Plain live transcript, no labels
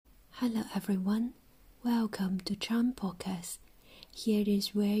Hello everyone, welcome to Chan Podcast. Here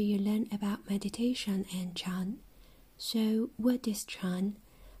is where you learn about meditation and Chan. So what is Chan?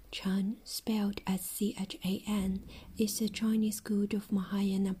 Chan, spelled as C-H-A-N, is a Chinese school of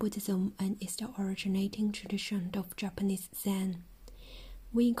Mahayana Buddhism and is the originating tradition of Japanese Zen.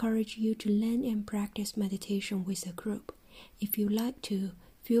 We encourage you to learn and practice meditation with a group. If you like to,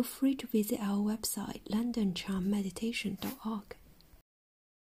 feel free to visit our website londonchanmeditation.org.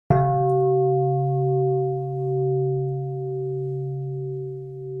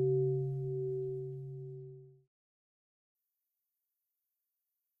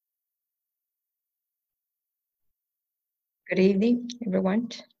 Good evening, everyone.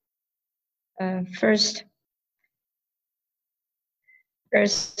 First,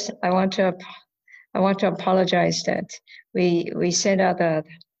 I want to apologize that we sent out the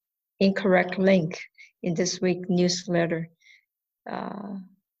incorrect link in this week's newsletter.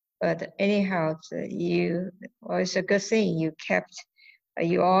 But anyhow, it's a good thing you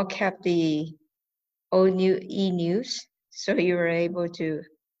all kept the old new e-news, so you were able to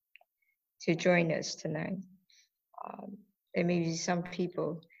join us tonight. There may be some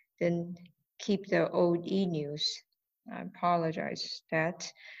people didn't keep the old e-news. I apologize that.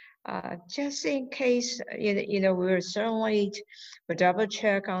 Just in case, we'll double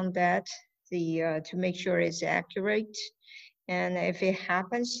check on that to make sure it's accurate. And if it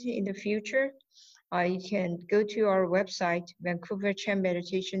happens in the future, you can go to our website, Vancouver Chan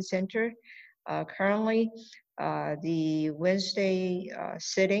Meditation Center. Currently, the Wednesday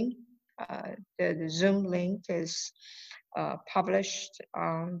sitting, the Zoom link is published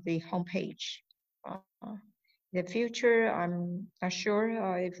on the homepage. In the future, I'm not sure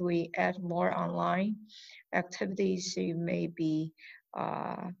if we add more online activities, you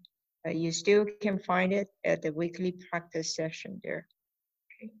still can find it at the weekly practice session there.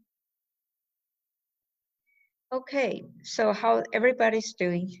 Okay, so how everybody's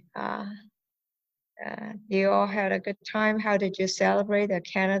doing? You all had a good time? How did you celebrate the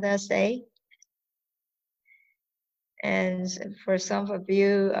Canada's Day? And for some of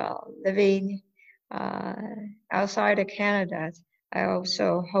you living outside of Canada, I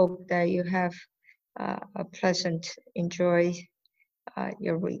also hope that you have a pleasant enjoy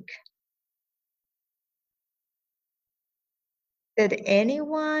your week. Did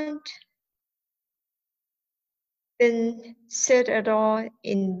anyone been sick at all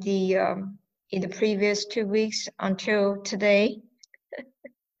in the previous 2 weeks until today?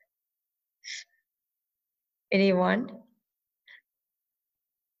 Anyone?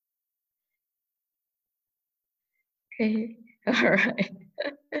 Okay, all right.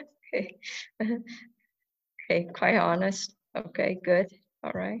 Okay. Okay, quite honest. Okay, good.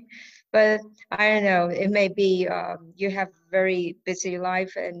 All right. But I don't know, it may be you have very busy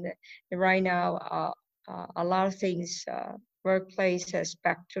life, and right now a lot of things, workplace is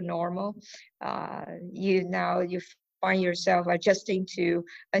back to normal. You find yourself adjusting to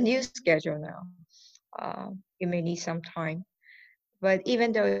a new schedule now. You may need some time. But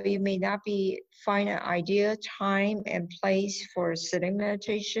even though you may not find an ideal time and place for sitting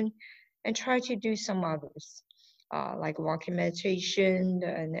meditation, and try to do some others, like walking meditation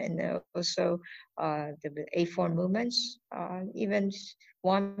and also the A4 movements. Even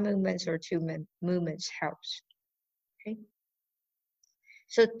one movement or two movements helps. Okay.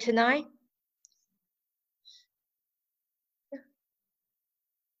 So tonight,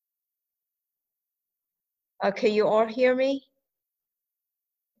 can you all hear me?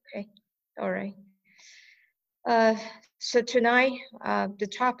 Okay. All right. So tonight, the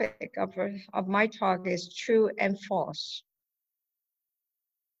topic of my talk is true and false.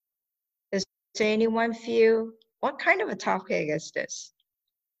 Does anyone feel, what kind of a topic is this?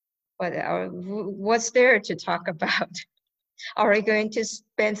 What's there to talk about? Are we going to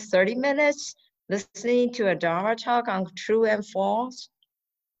spend 30 minutes listening to a Dharma talk on true and false?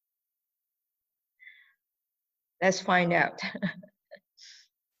 Let's find out. Okay.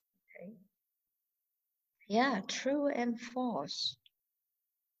 Yeah, true and false.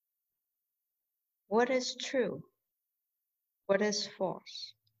 What is true? What is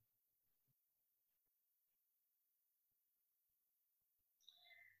false?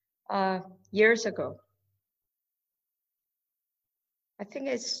 Years ago, I think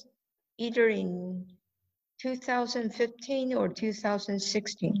it's either in 2015 or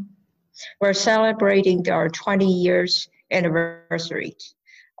 2016, we're celebrating our 20 years anniversary.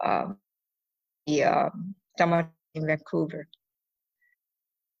 Dhamma in Vancouver.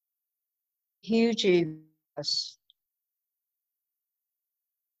 Huge events.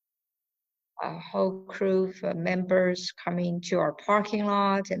 a whole crew of members coming to our parking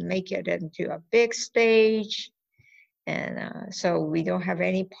lot and make it into a big stage. And so we don't have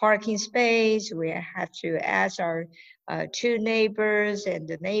any parking space. We have to ask our two neighbors and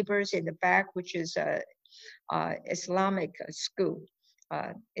the neighbors in the back, which is a Islamic school.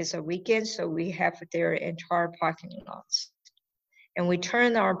 It's a weekend, so we have their entire parking lots. And we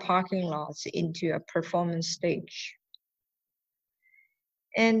turn our parking lots into a performance stage.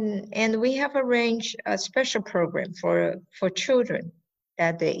 And we have arranged a special program for children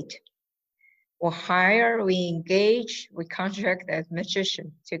that date. We engage, we contract a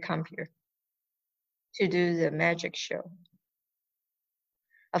magician to come here to do the magic show.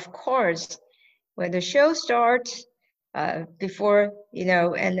 Of course, when the show starts, before,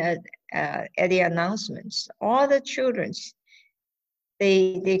 and at the announcements, all the children,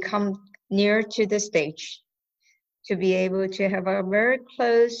 they come near to the stage to be able to have a very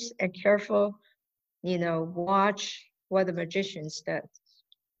close and careful, watch what the magicians does.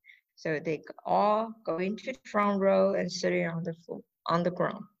 So they all go into the front row and sitting on the floor, on the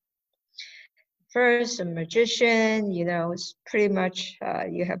ground. First, a magician, it's pretty much,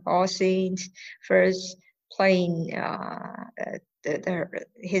 you have all seen first playing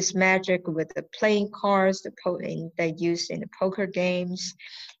his magic with the playing cards, they use in the poker games,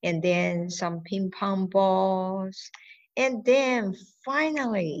 and then some ping pong balls. And then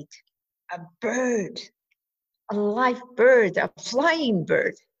finally, a bird, a live bird, a flying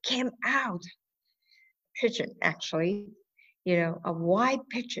bird came out. Pigeon, actually, a white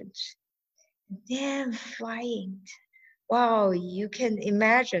pigeon. Then flying. Wow, you can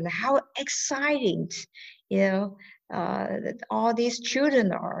imagine how exciting, all these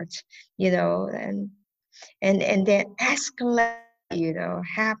children are, and then escalate,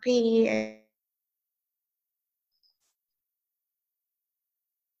 happy.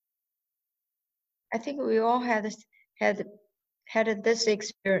 I think we all had this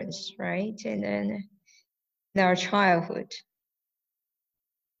experience, right? And then in our childhood,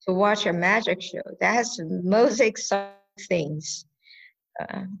 to watch a magic show, that's the most exciting things,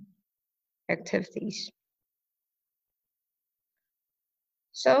 activities.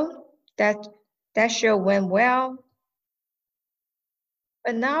 So that show went well.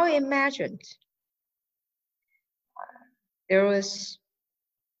 But now imagine there was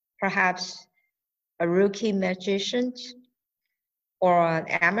perhaps a rookie magician or an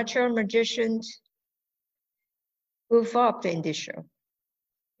amateur magician who flopped in this show,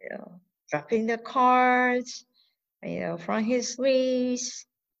 dropping the cards, from his sleeves,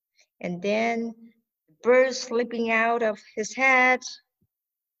 and then birds slipping out of his head.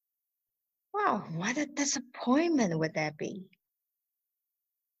 Wow, what a disappointment would that be?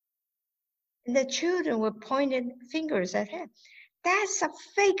 And the children were pointing fingers at him. That's a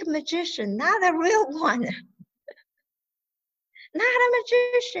fake magician, not a real one. Not a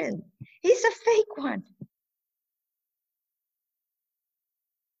magician. He's a fake one.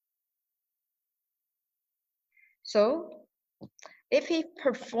 So if he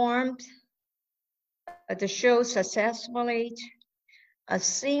performed the show successfully, a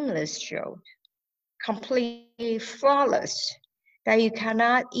seamless show, completely flawless, that you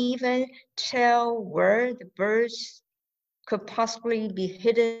cannot even tell where the birds could possibly be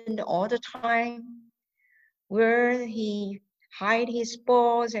hidden all the time, where he hide his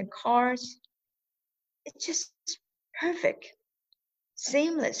balls and cards. It's just perfect,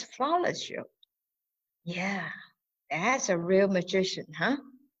 seamless, flawless show. Yeah, that's a real magician, huh?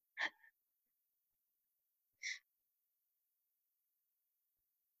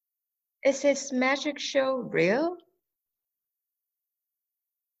 Is his magic show real?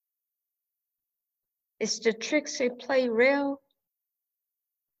 Is the tricks he play real?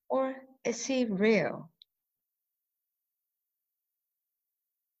 Or is he real?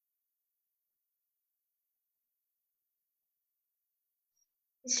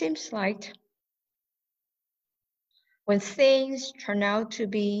 It seems like when things turn out to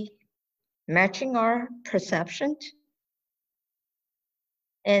be matching our perception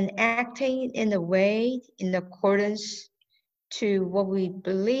and acting in a way in accordance to what we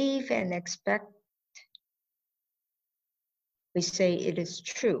believe and expect, we say it is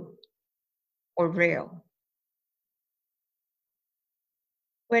true or real.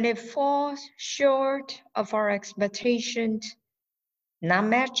 When it falls short of our expectations, not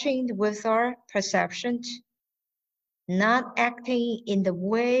matching with our perceptions, not acting in the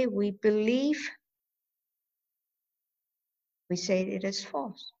way we believe, we say it is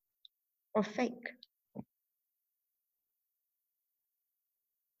false or fake.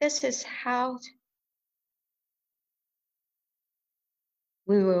 This is how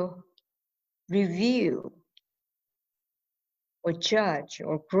we will review or judge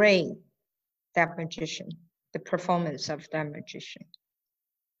or grade that magician, the performance of that magician.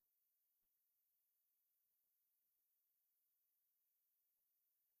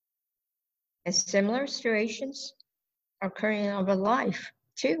 And similar situations occur in our life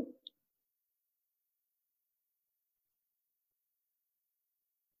too.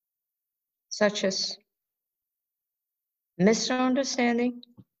 Such as misunderstanding.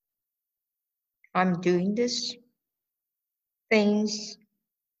 I'm doing this things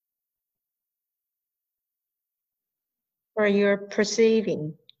or you're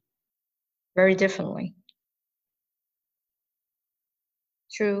perceiving very differently.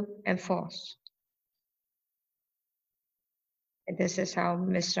 True and false. And this is how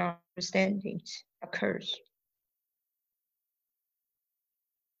misunderstandings occurs.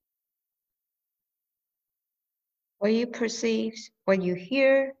 What you perceive, what you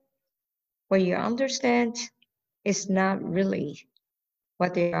hear, what you understand is not really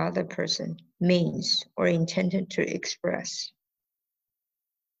what the other person means or intended to express.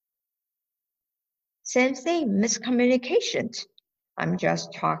 Same thing, miscommunications. I'm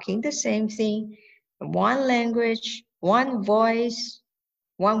just talking the same thing, one language, one voice,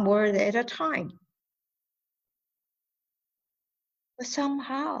 one word at a time. But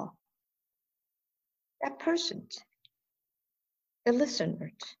somehow, that person, the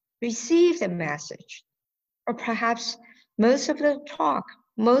listener, received the message, or perhaps most of the talk,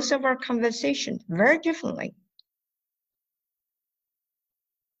 most of our conversation very differently.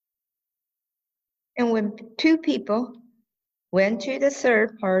 And when two people went to the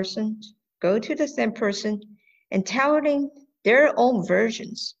third person, go to the third person and telling their own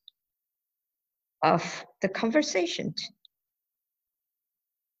versions of the conversation,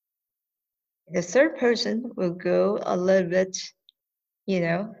 the third person will go a little bit,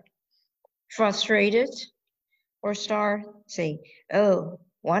 frustrated or start saying, oh,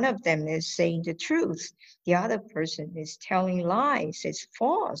 one of them is saying the truth. The other person is telling lies, it's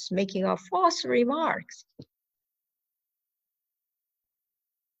false, making a false remarks.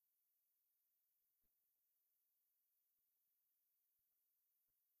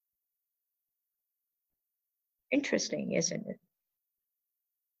 Interesting, isn't it?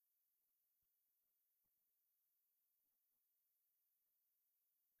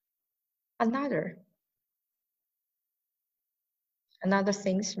 Another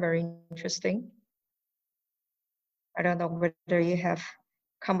thing's very interesting. I don't know whether you have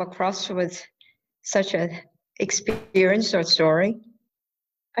come across with such an experience or story.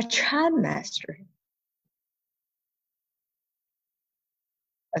 A Chan master,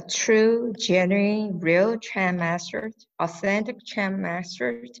 a true, genuine, real Chan master, authentic Chan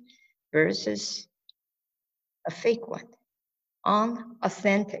master versus a fake one,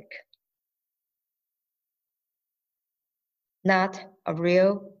 unauthentic, not a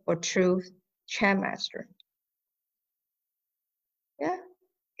real or true Chan master. Yeah,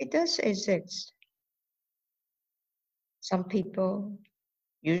 it does exist. Some people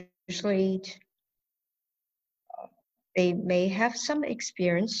usually they may have some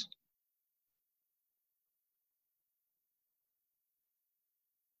experience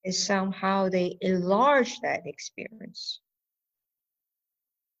and somehow they enlarge that experience.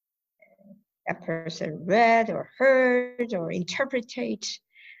 That person read or heard or interpreted,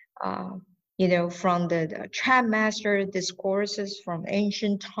 from the Chan master discourses from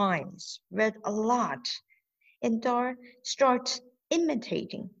ancient times, read a lot, and start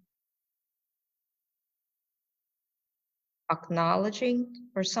imitating, acknowledging,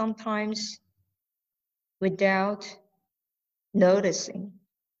 or sometimes without noticing,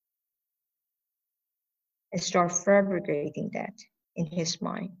 and start fabricating that in his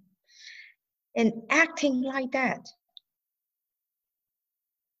mind and acting like that,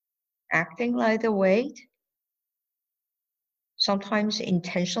 acting like the way, sometimes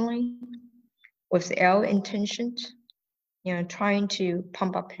intentionally, without intention, trying to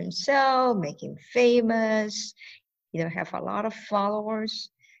pump up himself, make him famous, have a lot of followers,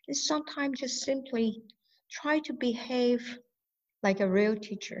 and sometimes just simply try to behave like a real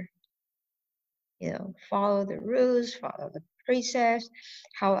teacher. Follow the rules, follow the precepts,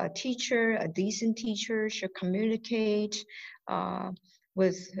 how a decent teacher should communicate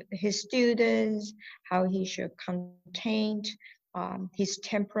with his students, how he should contain his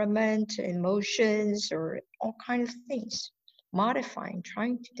temperament, emotions, or all kinds of things, modifying,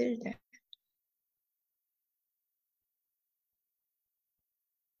 trying to do that.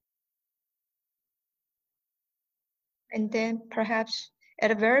 And then perhaps at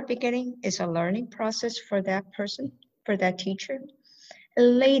the very beginning, it's a learning process for that person, for that teacher.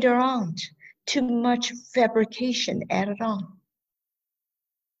 And later on, too much fabrication added on.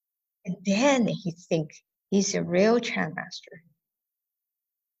 And then he thinks he's a real Chan master.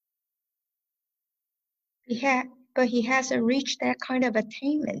 But he hasn't reached that kind of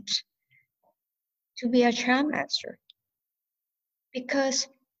attainment to be a Chan master. Because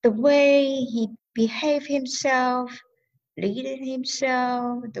the way he behaved himself, leading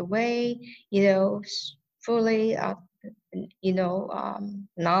himself, the way, fully,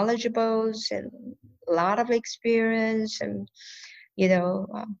 knowledgeable and a lot of experience and,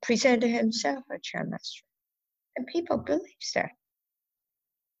 presented himself a Chan master. And people believe that.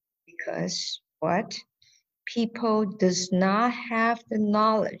 Because what? People does not have the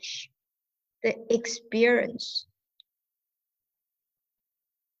knowledge, the experience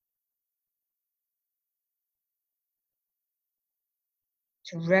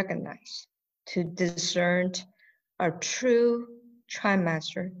to recognize, to discern a true Chan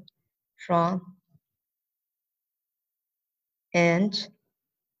master from and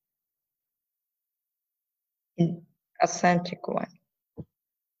an authentic one.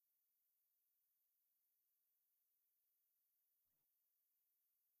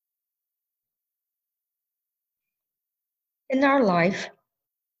 In our life,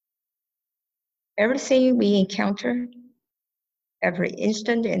 everything we encounter, every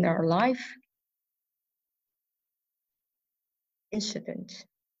instant in our life, incident,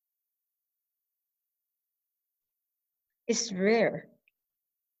 is rare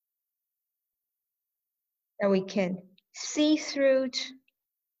that we can see through it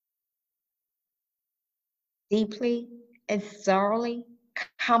deeply and thoroughly,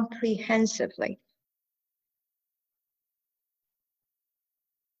 comprehensively.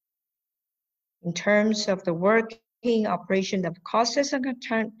 In terms of the working operation of causes and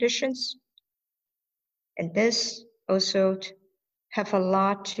conditions, and this also have a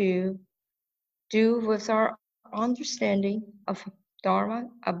lot to do with our understanding of Dharma,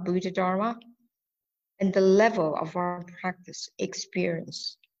 of Buddha Dharma, and the level of our practice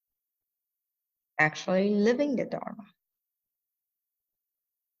experience, actually living the Dharma.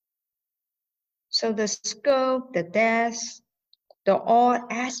 So the scope, the depth, all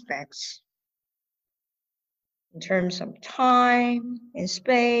aspects in terms of time and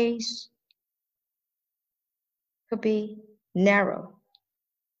space could be narrow,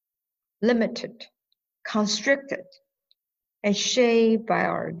 limited, constricted, and shaped by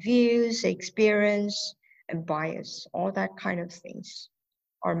our views, experience, and bias, all that kind of things,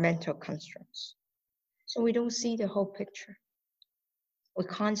 our mental constructs. So we don't see the whole picture. We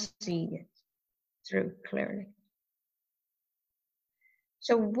can't see it through clearly.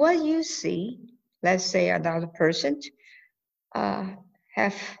 So what you see, let's say another person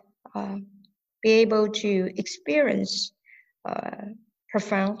be able to experience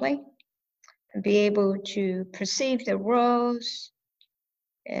profoundly, and be able to perceive the world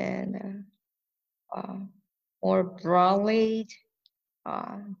and more broadly,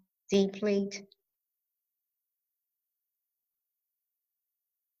 deeply.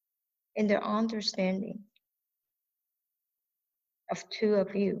 And the understanding of two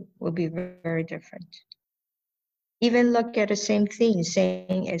of you will be very, very different. Even look at the same thing, same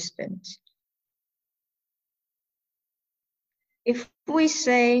instant. If we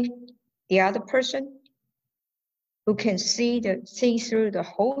say the other person who can see through the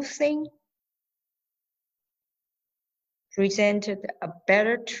whole thing presented a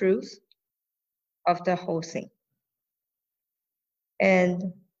better truth of the whole thing.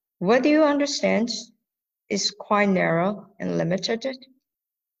 And what you understand is quite narrow and limited,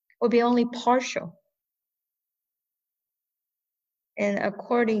 will be only partial. And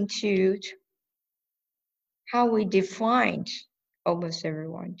according to how we defined, almost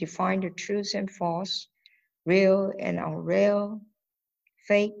everyone defined the truth and false, real and unreal,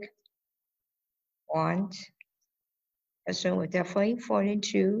 fake, want, person will definitely fall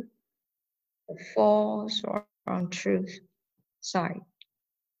into the false or untruth side.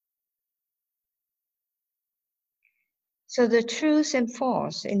 So the truth and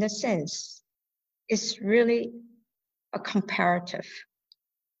false, in a sense, is really a comparative,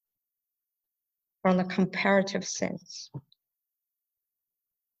 from a comparative sense.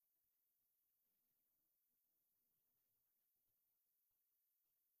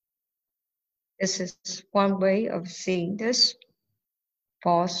 This is one way of seeing this,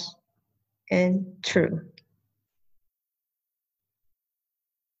 false and true.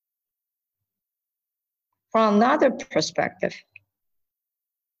 From another perspective,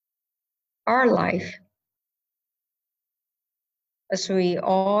 our life, as we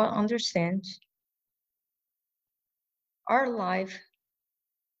all understand, our life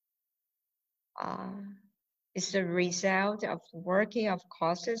is the result of working of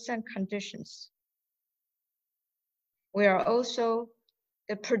causes and conditions. We are also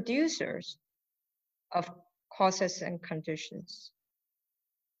the producers of causes and conditions.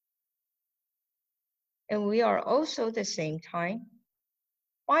 And we are also at the same time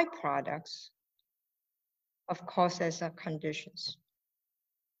byproducts of causes and conditions.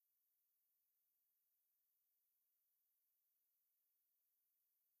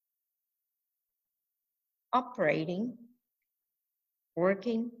 Operating,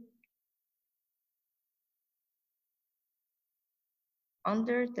 working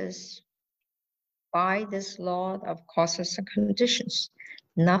under this, by this law of causes and conditions.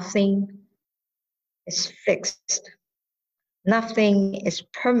 Nothing is fixed. Nothing is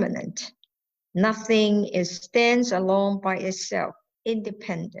permanent. Nothing stands alone by itself,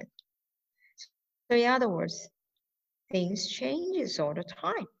 independent. So in other words, things changes all the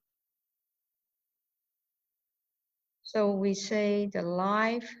time. So we say the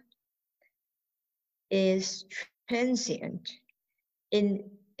life is transient,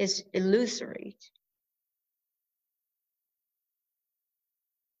 is illusory.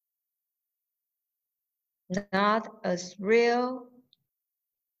 Not as real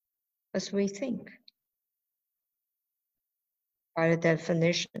as we think. By the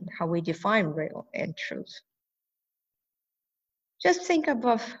definition, how we define real and truth. Just think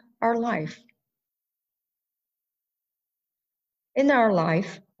about our life. In our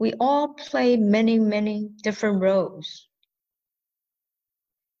life, we all play many, many different roles.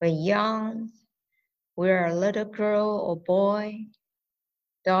 When young, we're a little girl or boy,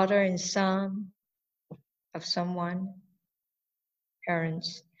 daughter and son of someone,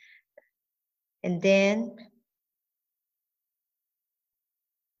 parents. And then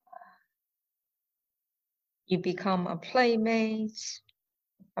you become a playmate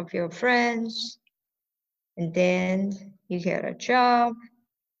of your friends, and then you get a job.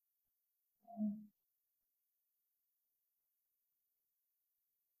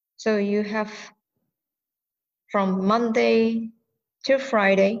 So you have from Monday to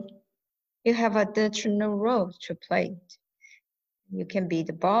Friday, you have additional roles to play. You can be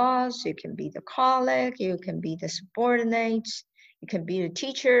the boss, you can be the colleague, you can be the subordinate, you can be the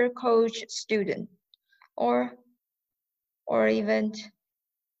teacher, coach, student, or even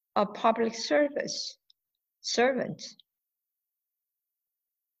a public service servant.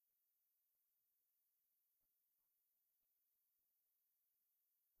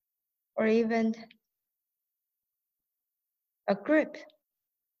 Or even a group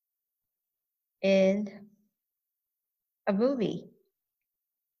in a movie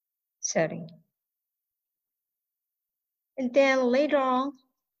setting. And then later on,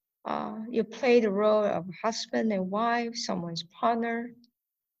 you play the role of husband and wife, someone's partner,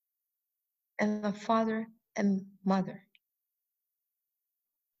 and a father and mother.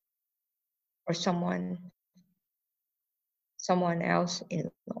 Or someone else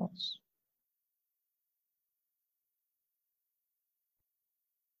in-laws.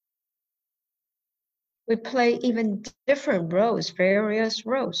 We play even different roles, various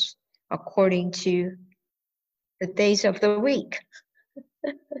roles, according to the days of the week.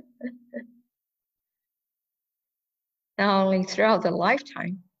 Not only throughout the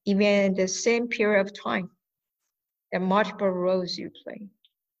lifetime, even in the same period of time, there are multiple roles you play.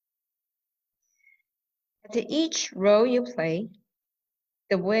 At each role you play,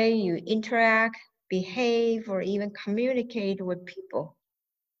 the way you interact, behave, or even communicate with people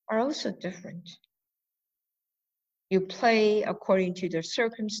are also different. You play according to the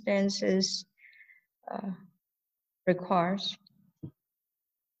circumstances requires.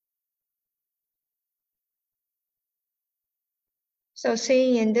 So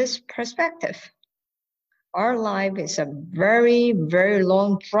seeing in this perspective, our life is a very, very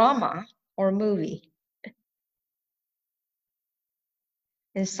long drama or movie.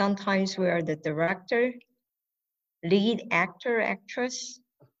 And sometimes we are the director, lead actor, actress,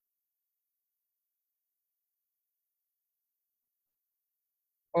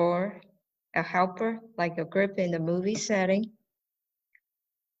 or a helper, like a group in the movie setting.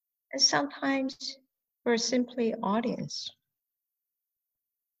 And sometimes we're simply audience.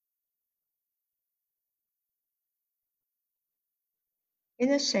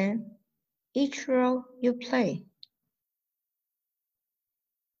 In a sense, each role you play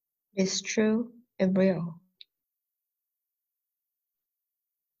is true and real,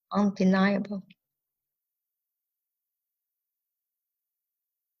 undeniable.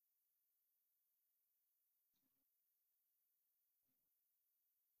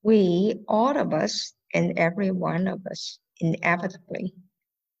 We, all of us, and every one of us, inevitably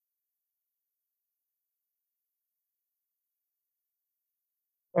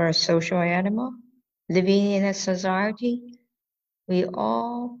We're a social animal living in a society. We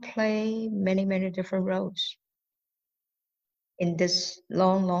all play many, many different roles in this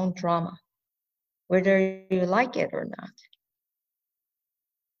long, long drama, whether you like it or not.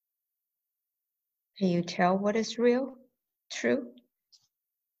 Can you tell what is real, true,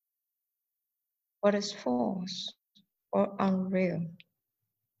 what is false or unreal?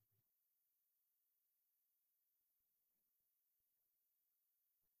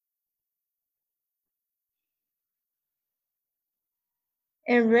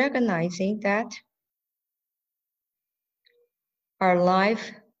 And recognizing that our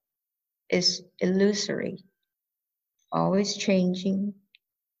life is illusory, always changing.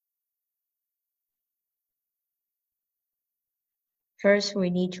 First,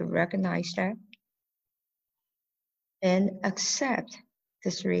 we need to recognize that and accept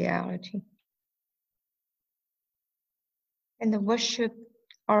this reality. And then what should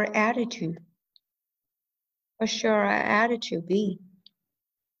our attitude? What should our attitude be?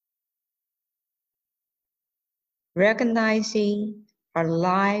 Recognizing our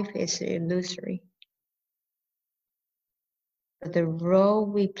life is illusory. But the role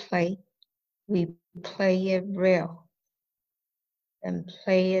we play it real and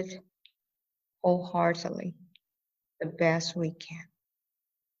play it wholeheartedly, the best we can.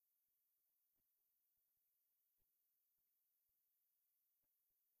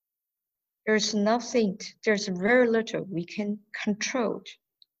 There's nothing, there's very little we can control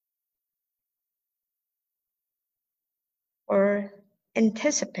or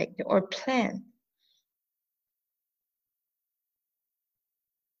anticipate or plan.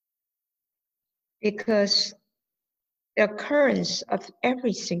 Because the occurrence of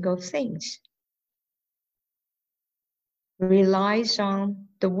every single thing relies on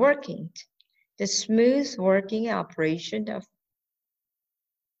the working, the smooth working operation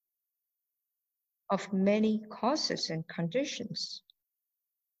of many causes and conditions.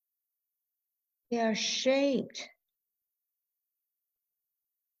 They are shaped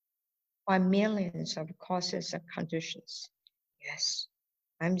by millions of causes and conditions. Yes,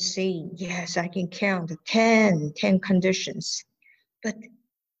 I'm saying, yes, I can count 10 conditions, but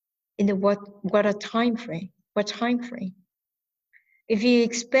in the what a time frame? What time frame? If you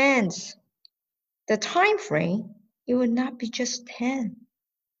expand the time frame, it would not be just 10.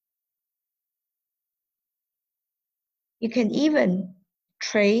 You can even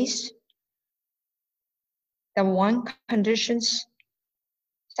trace the one conditions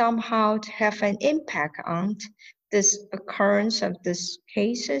somehow to have an impact on this occurrence of these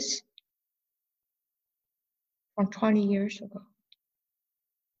cases from 20 years ago.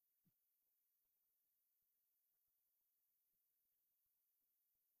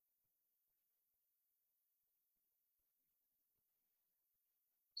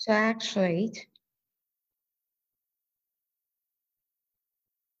 So actually,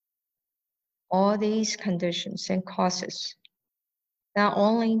 all these conditions and causes not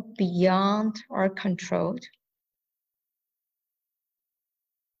only beyond our control,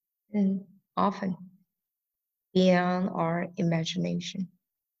 and often beyond our imagination.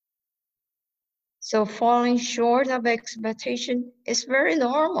 So falling short of expectation is very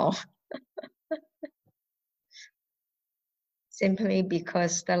normal. Simply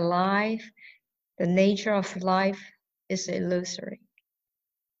because the nature of life is illusory.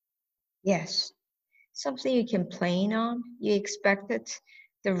 Yes, something you can plan on, you expected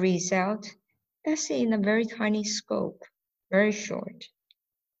the result, that's in a very tiny scope, very short.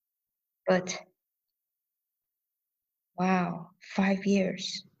 But wow, 5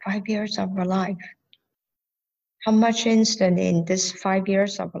 years of our life. How much instant in this 5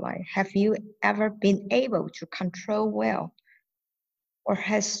 years of life have you ever been able to control well? Or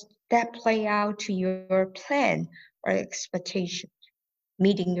has that played out to your plan or expectation,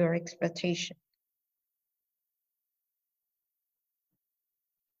 meeting your expectation?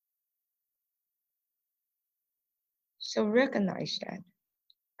 So recognize that,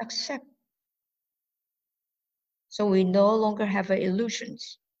 accept. So we no longer have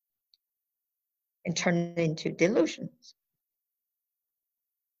illusions and turn it into delusions.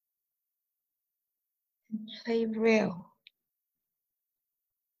 And play real.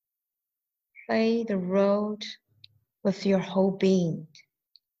 Play the road with your whole being,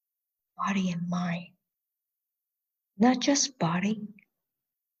 body and mind. Not just body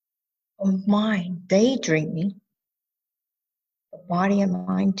or mind, daydreaming, but body and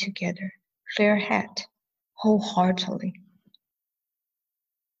mind together, clear head, wholeheartedly.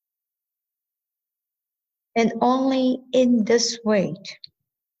 And only in this way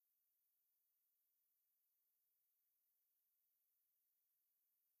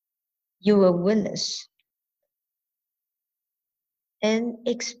you will witness and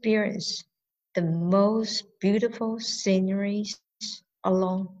experience the most beautiful sceneries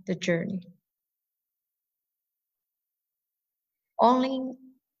along the journey. Only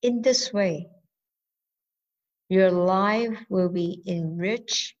in this way, your life will be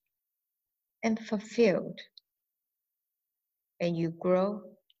enriched and fulfilled, and you grow,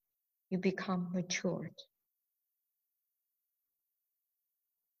 you become matured.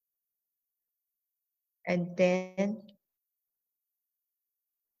 And then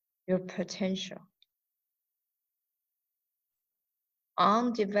your potential,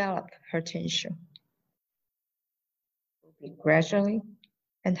 undeveloped potential, will be gradually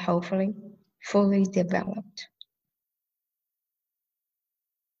and hopefully fully developed.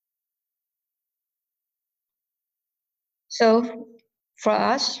 So for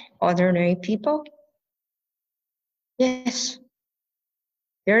us, ordinary people, yes,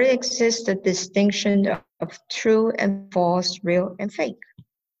 there exists a distinction of true and false, real and fake.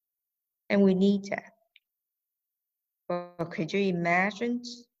 And we need that. But could you imagine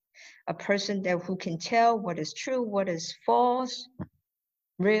a person who can tell what is true, what is false,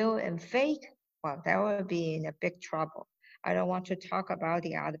 real and fake? Well, that would be in a big trouble. I don't want to talk about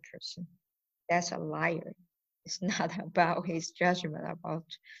the other person. That's a liar. It's not about his judgment about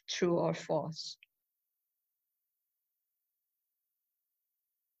true or false.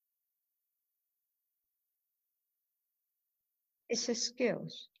 It's a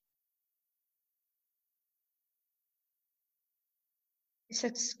skills. It's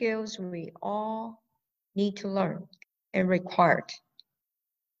a skills we all need to learn and required.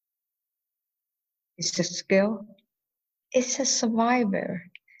 It's a skill. It's a surviving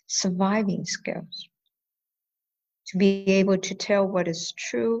skills. To be able to tell what is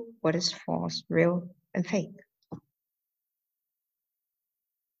true, what is false, real, and fake.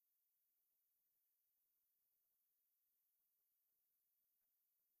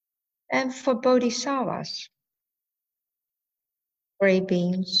 And for bodhisattvas, great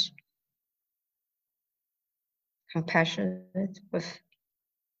beings, compassionate with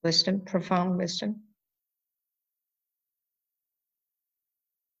wisdom, profound wisdom,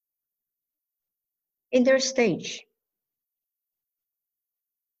 in their stage,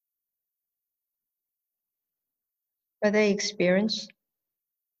 what they experience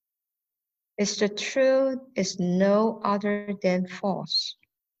is the truth is no other than false.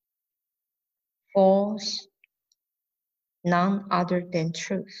 False, none other than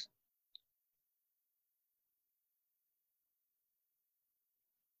truth.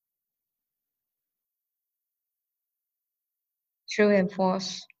 True and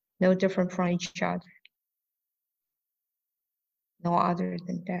false, no different from each other. No other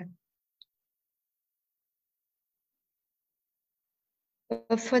than that.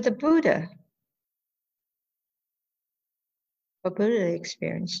 But for the Buddha, what Buddha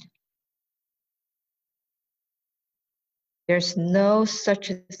experienced, there's no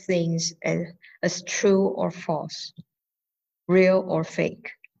such things as true or false, real or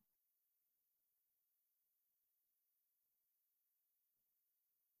fake.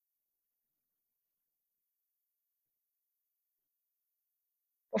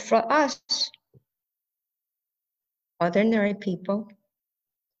 But for us, ordinary people,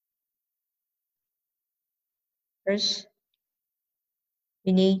 first,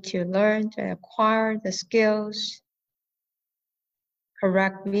 we need to learn to acquire the skills,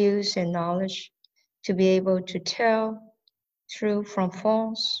 correct views and knowledge to be able to tell true from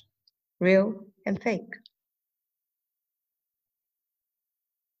false, real and fake.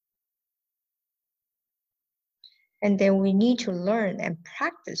 And then we need to learn and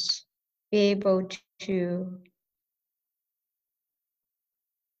practice, be able to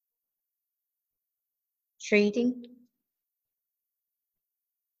treating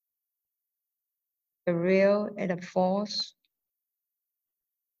the real and the false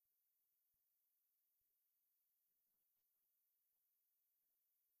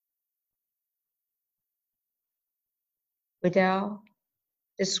without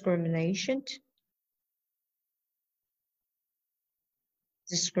discriminating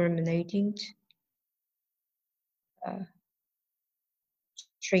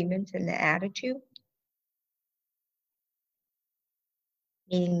treatment and attitude,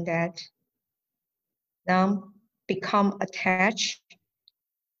 meaning that now become attached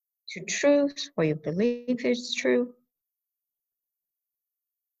to truth, what you believe is true,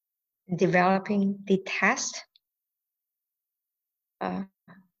 developing the test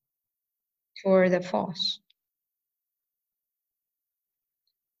toward the false.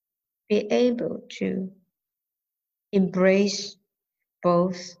 Be able to embrace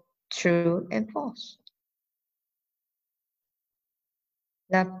both true and false.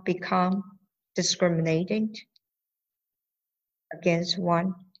 Not become discriminating against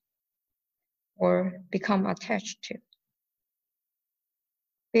one or become attached to.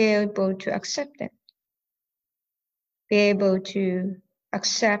 Be able to accept them. Be able to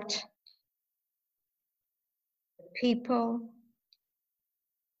accept the people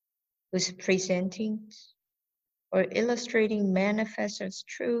who's presenting or illustrating manifest as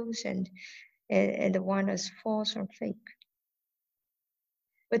truths and the one as false or fake.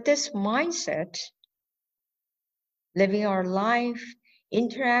 With this mindset, living our life,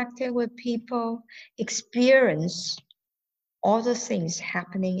 interacting with people, experience all the things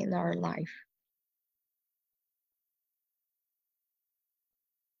happening in our life.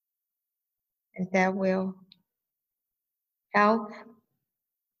 And that will help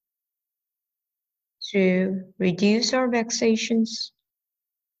to reduce our vexations.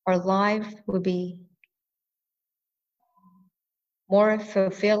 Our life will be more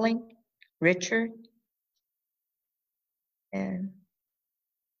fulfilling, richer, and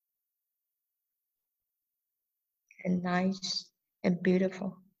nice and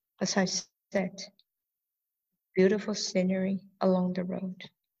beautiful. As I said, beautiful scenery along the road.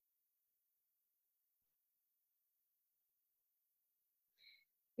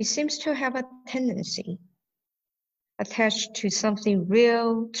 It seems to have a tendency attached to something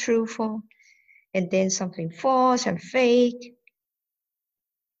real, truthful, and then something false and fake.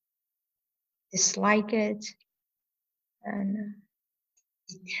 Dislike it and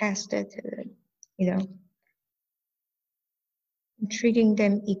detest it, treating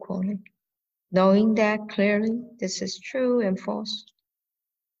them equally. Knowing that clearly this is true and false.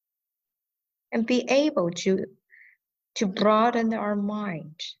 And be able to broaden our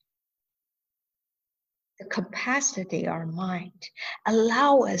mind, the capacity of our mind,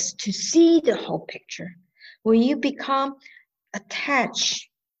 allow us to see the whole picture. When you become attached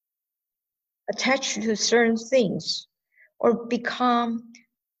to certain things or become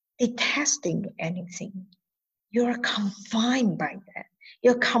detesting anything, you're confined by that.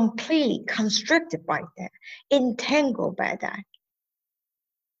 You're completely constricted by that, entangled by that.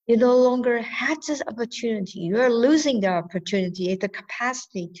 You no longer have this opportunity. You're losing the opportunity, the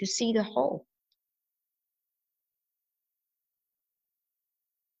capacity to see the whole.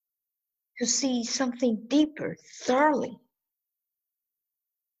 To see something deeper, thoroughly.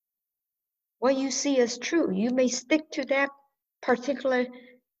 What you see as true, you may stick to that particular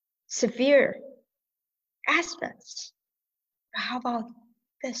severe aspects. But how about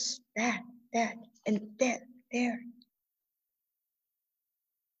this, that, and that, there?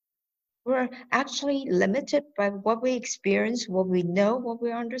 We're actually limited by what we experience, what we know, what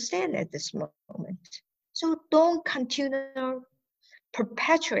we understand at this moment. So don't continue to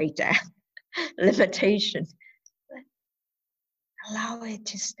perpetuate that limitation. Allow it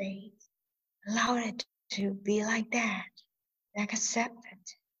to stay. Allow it to be like that. Accept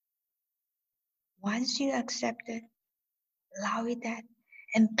it. Once you accept it, allow it that,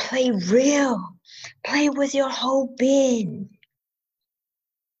 and play real. Play with your whole being.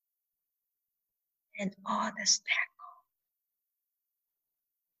 And all the stackle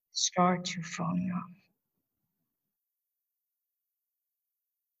start to fall off.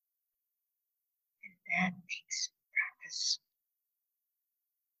 And that takes practice.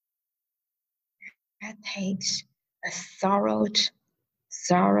 That takes a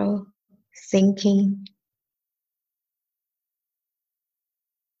thorough thinking,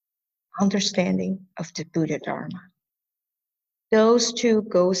 understanding of the Buddha Dharma. Those two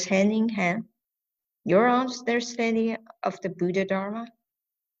goes hand in hand. Your understanding of the Buddha Dharma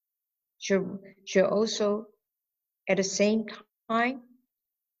should also, at the same time,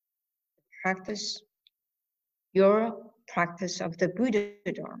 practice your practice of the Buddha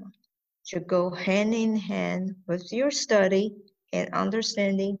Dharma should go hand in hand with your study and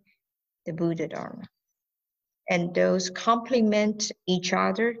understanding the Buddha Dharma. And those complement each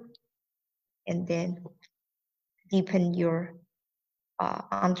other and then deepen your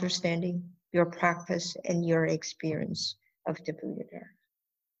understanding, your practice, and your experience of the Buddha Dharma.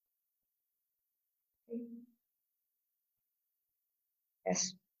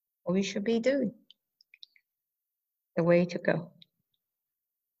 That's what we should be doing. The way to go.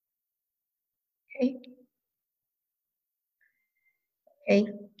 Okay.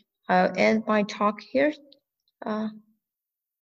 Okay. I'll end my talk here.